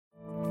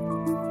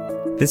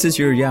This is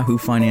your Yahoo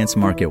Finance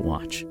Market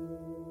Watch.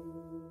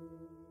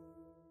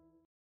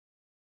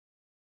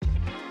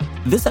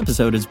 This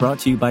episode is brought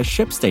to you by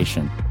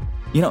ShipStation.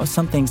 You know,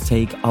 some things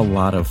take a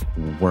lot of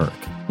work,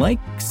 like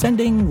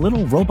sending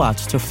little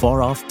robots to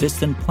far-off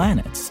distant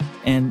planets.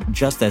 And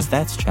just as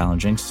that's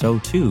challenging, so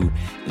too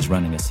is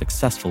running a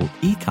successful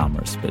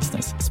e-commerce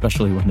business,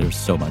 especially when there's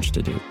so much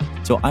to do.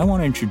 So I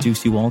want to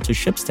introduce you all to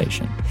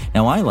ShipStation.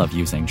 Now, I love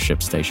using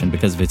ShipStation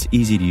because of its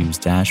easy-to-use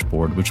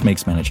dashboard, which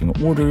makes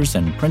managing orders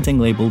and printing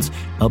labels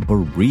a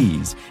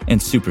breeze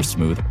and super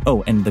smooth.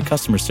 Oh, and the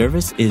customer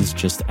service is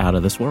just out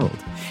of this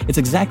world. It's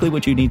exactly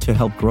what you need to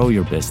help grow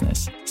your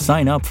business.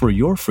 Sign up for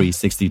your free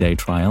 60-day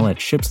trial at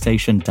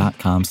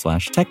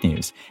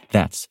shipstation.com/technews.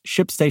 That's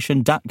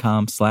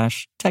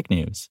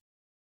shipstation.com/technews.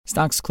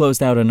 Stocks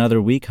closed out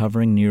another week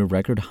hovering near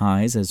record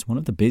highs as one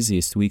of the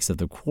busiest weeks of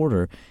the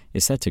quarter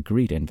is set to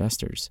greet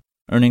investors.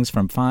 Earnings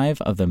from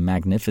 5 of the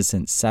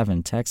Magnificent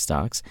 7 tech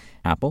stocks,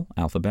 Apple,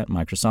 Alphabet,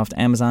 Microsoft,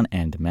 Amazon,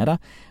 and Meta,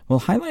 will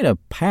highlight a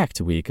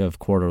packed week of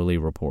quarterly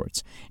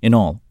reports. In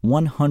all,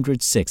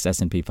 106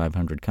 S&P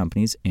 500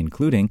 companies,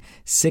 including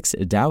 6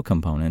 Dow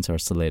components, are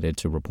slated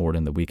to report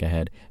in the week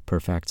ahead, per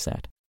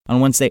FactSet. On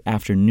Wednesday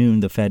afternoon,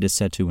 the Fed is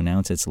set to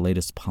announce its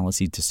latest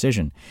policy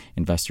decision.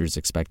 Investors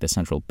expect the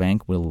central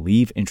bank will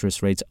leave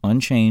interest rates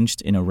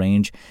unchanged in a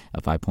range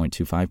of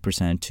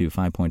 5.25% to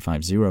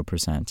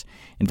 5.50%.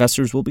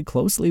 Investors will be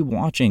closely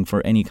watching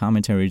for any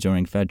commentary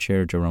during Fed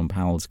Chair Jerome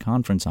Powell's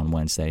conference on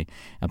Wednesday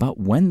about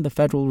when the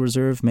Federal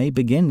Reserve may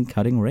begin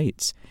cutting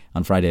rates.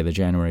 On Friday, the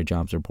January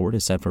jobs report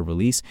is set for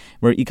release,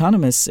 where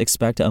economists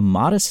expect a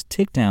modest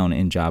tick down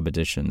in job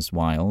additions,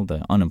 while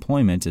the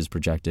unemployment is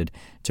projected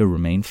to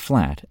remain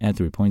flat at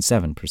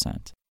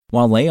 3.7%.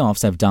 While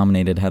layoffs have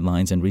dominated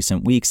headlines in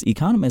recent weeks,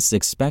 economists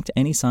expect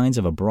any signs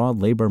of a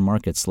broad labor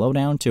market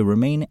slowdown to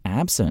remain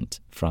absent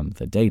from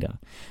the data.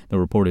 The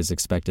report is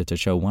expected to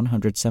show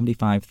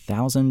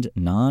 175,000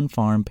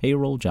 non-farm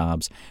payroll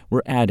jobs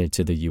were added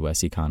to the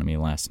U.S. economy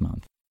last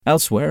month.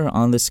 Elsewhere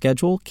on the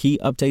schedule, key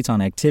updates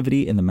on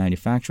activity in the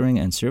manufacturing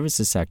and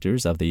services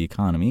sectors of the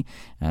economy,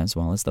 as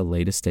well as the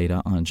latest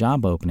data on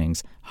job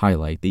openings,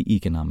 highlight the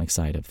economic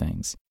side of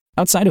things.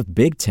 Outside of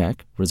big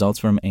tech, results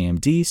from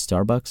AMD,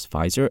 Starbucks,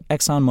 Pfizer,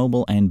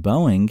 ExxonMobil, and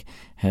Boeing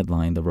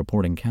headline the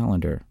reporting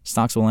calendar.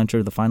 Stocks will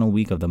enter the final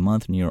week of the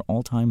month near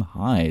all-time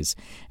highs.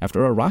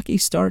 After a rocky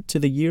start to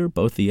the year,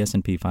 both the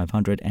S&P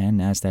 500 and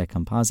Nasdaq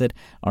Composite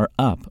are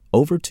up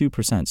over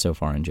 2% so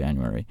far in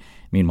January.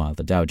 Meanwhile,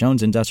 the Dow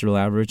Jones Industrial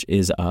Average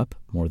is up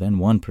more than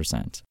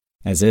 1%.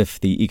 As if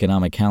the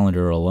economic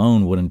calendar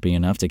alone wouldn't be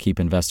enough to keep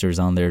investors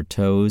on their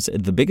toes,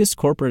 the biggest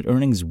corporate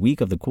earnings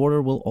week of the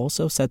quarter will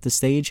also set the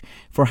stage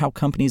for how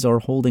companies are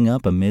holding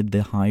up amid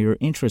the higher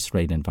interest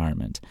rate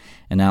environment.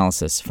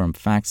 Analysis from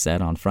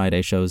FactSet on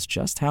Friday shows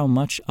just how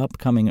much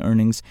upcoming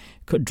earnings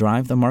could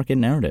drive the market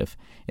narrative.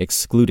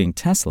 Excluding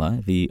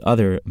Tesla, the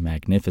other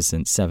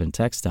Magnificent 7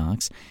 tech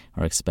stocks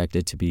are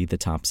expected to be the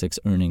top 6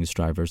 earnings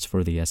drivers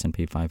for the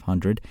S&P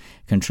 500,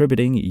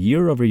 contributing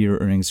year-over-year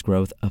earnings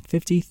growth of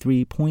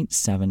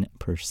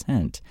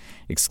 53.7%.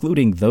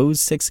 Excluding those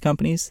 6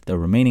 companies, the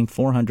remaining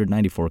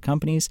 494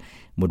 companies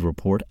would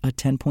report a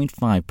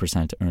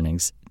 10.5%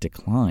 earnings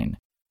decline.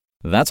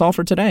 That's all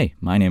for today.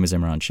 My name is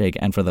Imran Sheikh,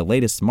 and for the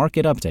latest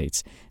market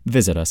updates,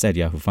 visit us at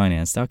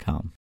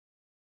yahoofinance.com.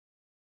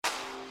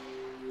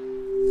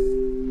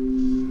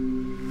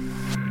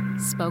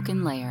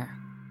 Spoken Layer.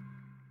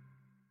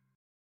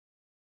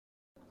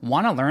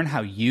 Want to learn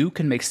how you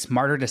can make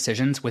smarter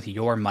decisions with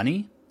your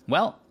money?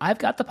 Well, I've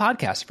got the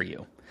podcast for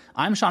you.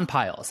 I'm Sean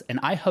Piles, and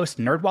I host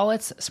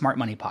NerdWallet's Smart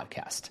Money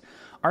Podcast.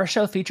 Our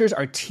show features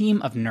our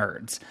team of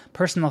nerds,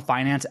 personal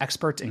finance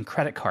experts in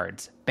credit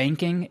cards,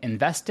 banking,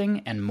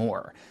 investing, and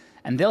more.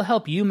 And they'll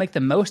help you make the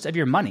most of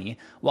your money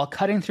while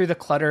cutting through the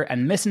clutter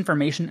and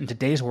misinformation in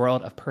today's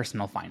world of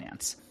personal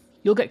finance.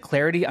 You'll get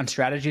clarity on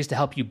strategies to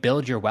help you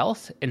build your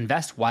wealth,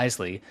 invest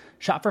wisely,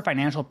 shop for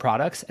financial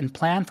products, and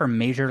plan for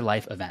major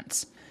life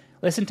events.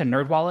 Listen to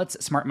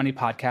NerdWallet's Smart Money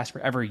Podcast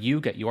wherever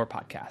you get your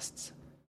podcasts.